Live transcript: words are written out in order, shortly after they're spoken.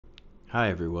Hi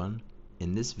everyone,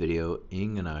 in this video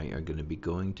Eing and I are going to be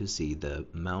going to see the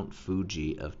Mount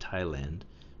Fuji of Thailand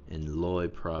in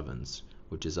Loei Province,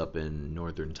 which is up in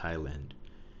northern Thailand.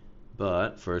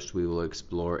 But first we will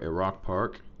explore a rock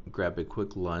park, grab a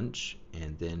quick lunch,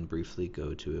 and then briefly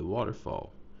go to a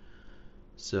waterfall.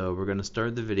 So we're going to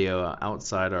start the video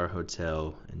outside our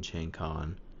hotel in Chiang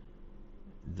Khon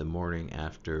the morning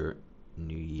after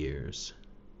New Year's.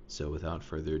 So without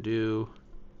further ado,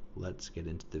 let's get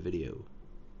into the video.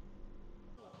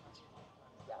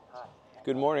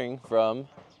 Good morning from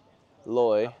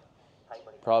Loei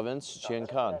Province, Chiang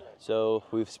Khon. So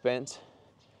we've spent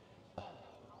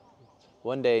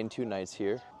 1 day and 2 nights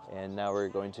here, and now we're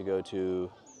going to go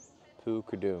to Phu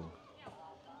Kudum.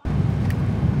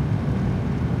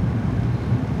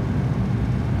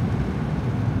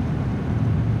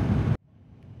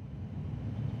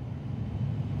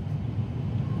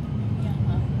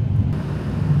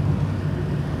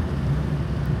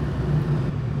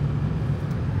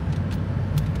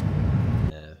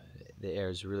 The air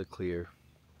is really clear,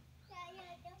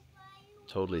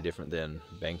 totally different than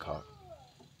Bangkok.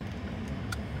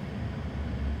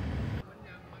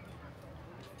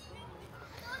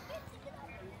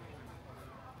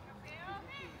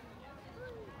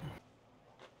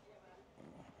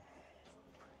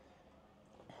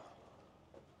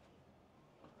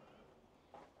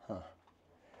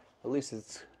 At least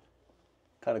it's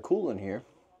kind of cool in here.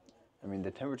 I mean,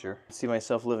 the temperature. I see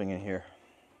myself living in here.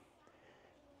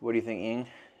 What do you think, Eing?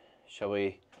 Shall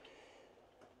we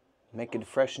make a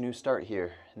fresh new start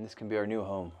here? And this can be our new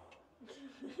home.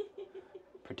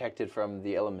 Protected from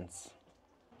the elements.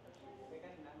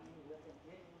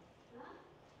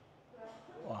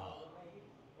 Wow.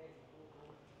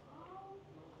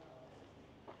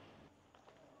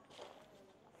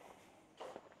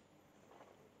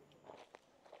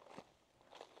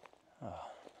 Oh,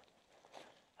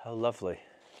 how lovely.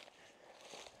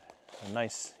 A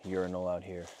nice urinal out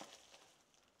here.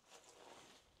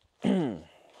 And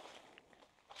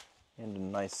a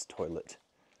nice toilet.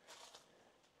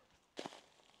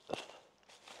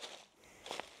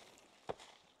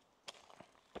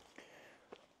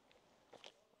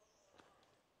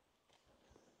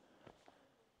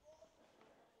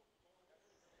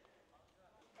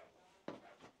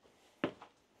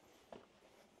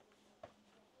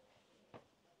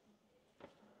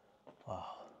 Wow,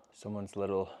 someone's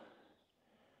little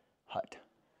hut.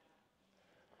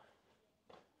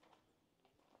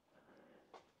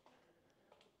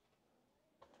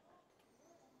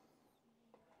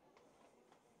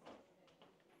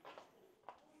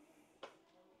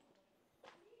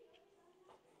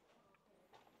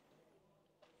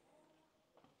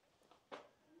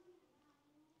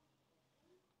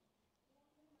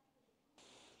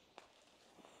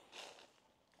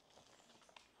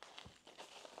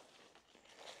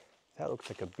 That looks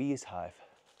like a bee's hive.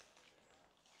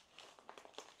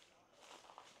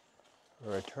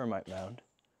 Or a termite mound.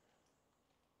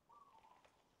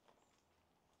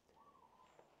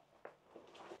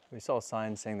 We saw a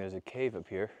sign saying there's a cave up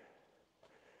here.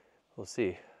 We'll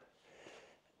see.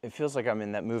 It feels like I'm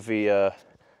in that movie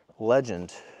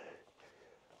Legend.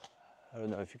 I don't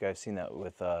know if you guys seen that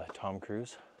with Tom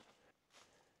Cruise.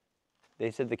 They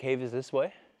said the cave is this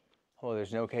way. Oh,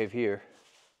 there's no cave here.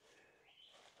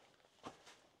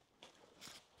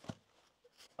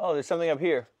 Oh, there's something up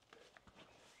here.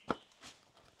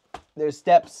 There's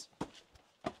steps.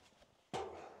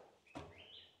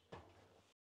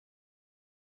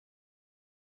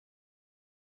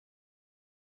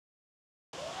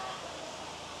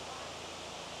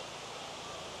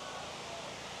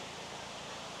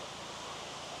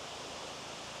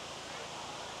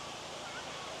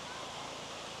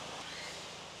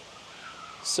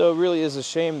 So it really is a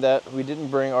shame that we didn't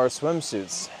bring our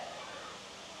swimsuits.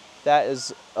 That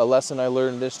is a lesson I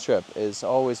learned this trip, is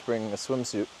always bring a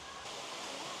swimsuit.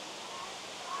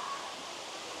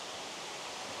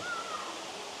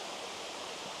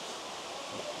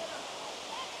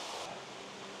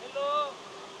 Hello.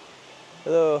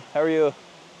 Hello, how are you?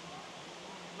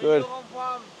 Good. Where you come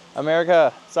from?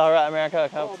 America, Sahara America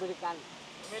ครับ American.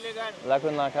 American. รักคุ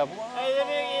ณมากครับ I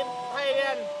living in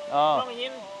Thailand. อ๋อ Long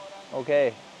Hin.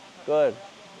 Okay, good.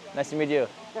 Nice to meet you.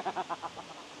 How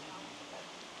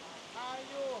are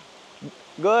you?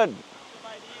 Good. สบ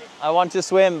ายดี I want to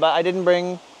swim, but I didn't bring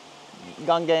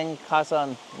ganggang kasan.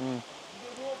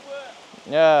 YouTuber.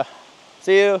 Yeah.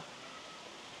 See you.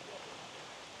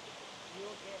 You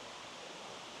okay?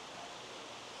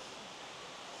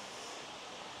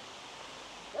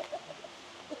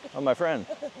 Oh, my friend.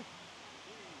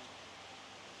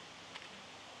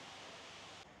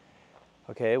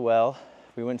 Okay, well,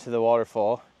 we went to the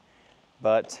waterfall,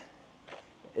 but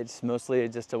it's mostly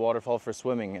just a waterfall for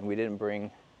swimming, and we didn't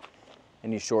bring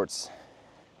any shorts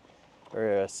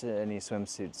or any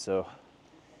swimsuits, so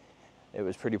it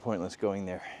was pretty pointless going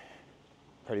there.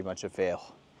 Pretty much a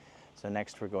fail. So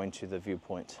next we're going to the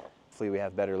Viewpoint. Hopefully we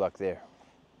have better luck there.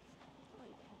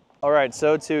 All right,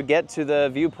 so to get to the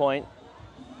Viewpoint,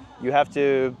 you have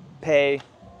to pay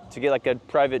to get like a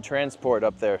private transport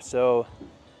up there. So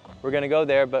we're gonna go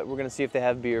there, but we're gonna see if they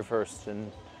have beer first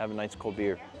and have a nice cold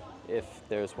beer, if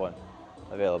there's one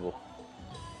available.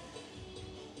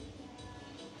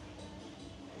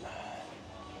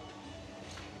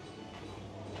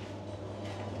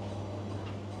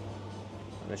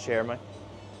 I'm gonna share my.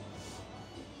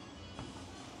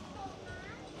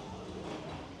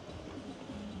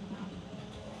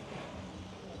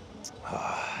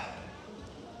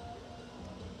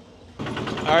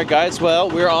 All right, guys, well,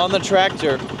 we're on the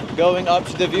tractor going up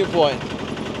to the Viewpoint.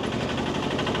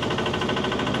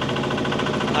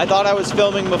 I thought I was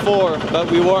filming before,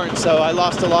 but we weren't, so I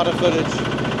lost a lot of footage.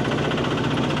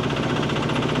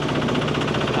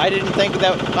 I didn't think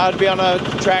that I'd be on a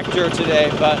tractor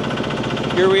today, but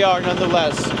here we are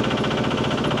nonetheless.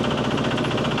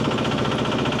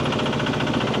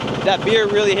 That beer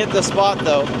really hit the spot,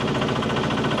 though.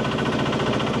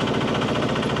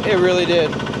 It really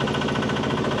did.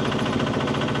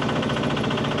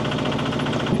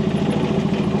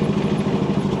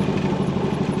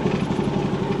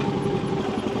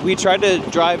 We tried to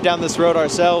drive down this road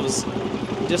ourselves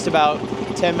just about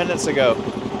 10 minutes ago.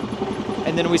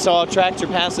 And then we saw a tractor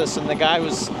pass us, and the guy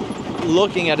was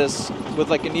looking at us with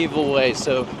like an evil way.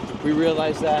 So we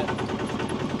realized that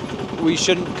we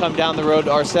shouldn't come down the road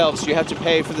ourselves. You have to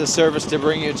pay for the service to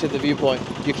bring you to the Viewpoint.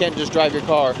 You can't just drive your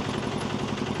car.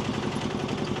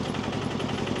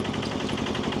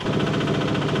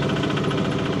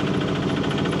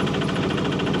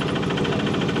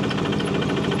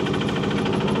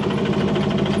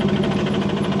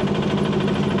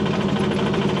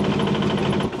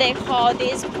 They call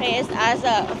this place as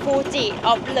a Fuji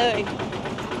of Loei.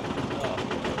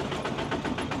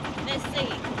 Let's see.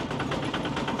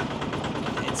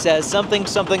 It says something,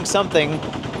 something, something,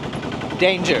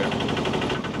 danger.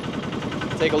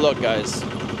 Take a look, guys.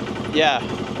 Yeah,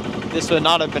 this would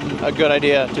not have been a good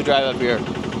idea to drive up here.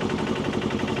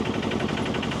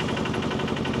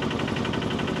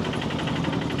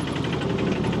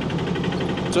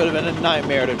 This would have been a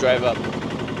nightmare to drive up.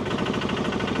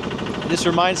 This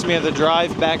reminds me of the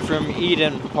drive back from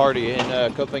Eden party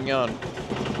in Copenhagen.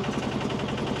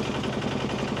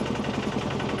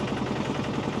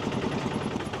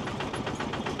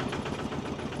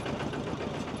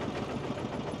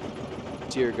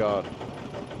 Dear God.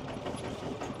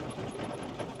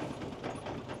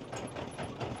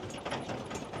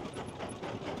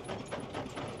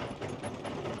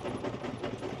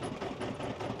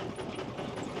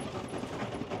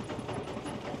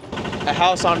 A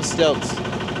house on stilts.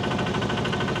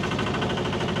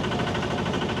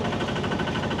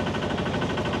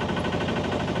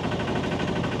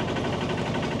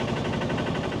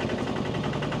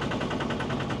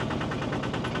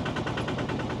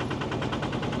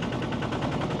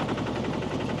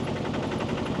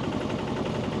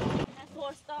 That's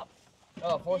 4 stops.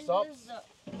 Oh, 4 This stops? is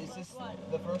the Is this first one.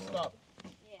 the first stop?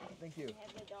 Yeah. Thank you. We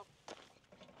have the dog.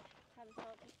 Have a dog.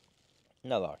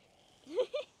 น่ารัก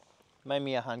ไม่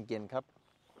มีอาหารกินครับ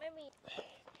ไม่มี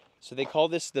So they call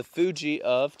this the Fuji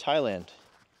of Thailand.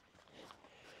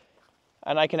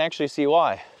 And I can actually see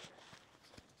why.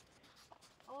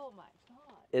 Oh my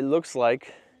god. It looks like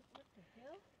What the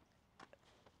hell?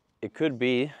 it could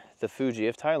be the Fuji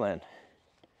of Thailand.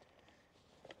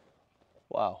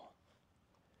 Wow.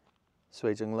 ส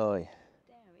วยจังเลย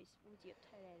There is Fuji of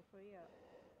Thailand for real.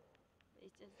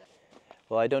 It's just a...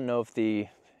 Well, I don't know if the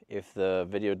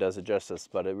video does it justice,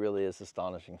 but it really is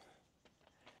astonishing.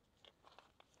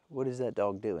 What is that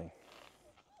dog doing?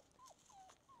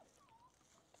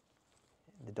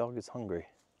 The dog is hungry.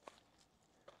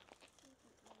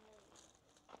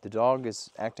 The dog is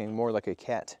acting more like a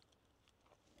cat.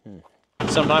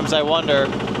 Sometimes I wonder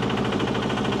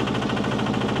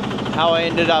how I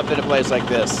ended up in a place like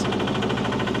this.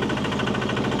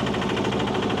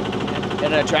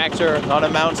 In a tractor on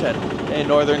a mountain in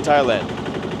northern Thailand,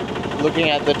 looking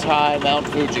at the Thai Mount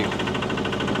Fuji.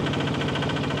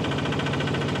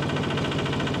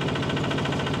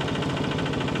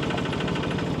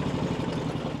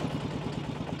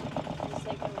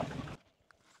 second one.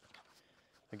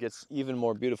 It gets even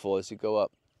more beautiful as you go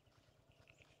up.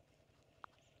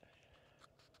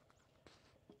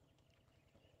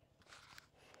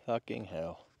 Fucking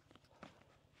hell.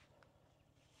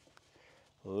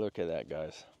 Look at that,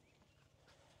 guys.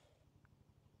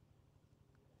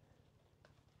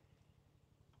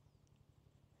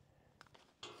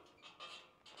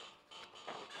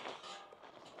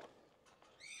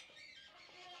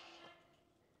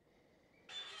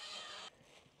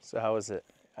 So how is it?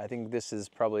 I think this is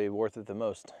probably worth it the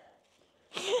most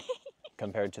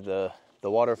compared to the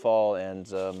waterfall and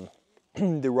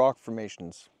the rock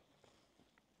formations.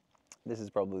 This is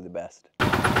probably the best.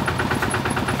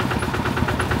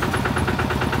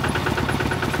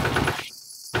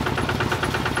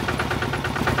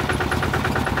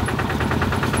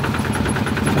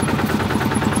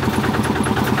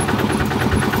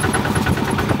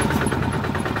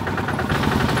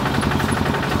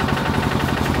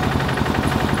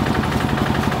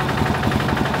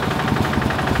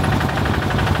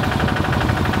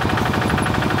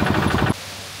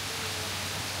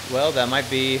 Well, that might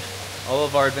be all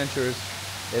of our adventures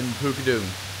in Phuket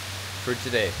for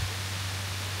today.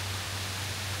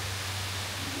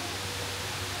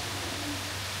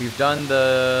 We've done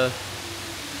the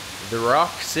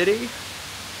rock city,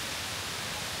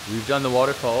 we've done the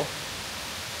waterfall,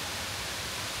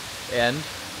 and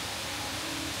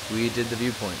we did the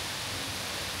viewpoint.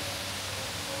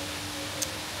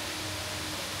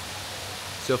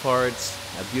 So far it's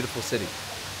a beautiful city.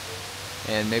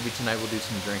 And maybe tonight we'll do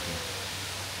some drinking.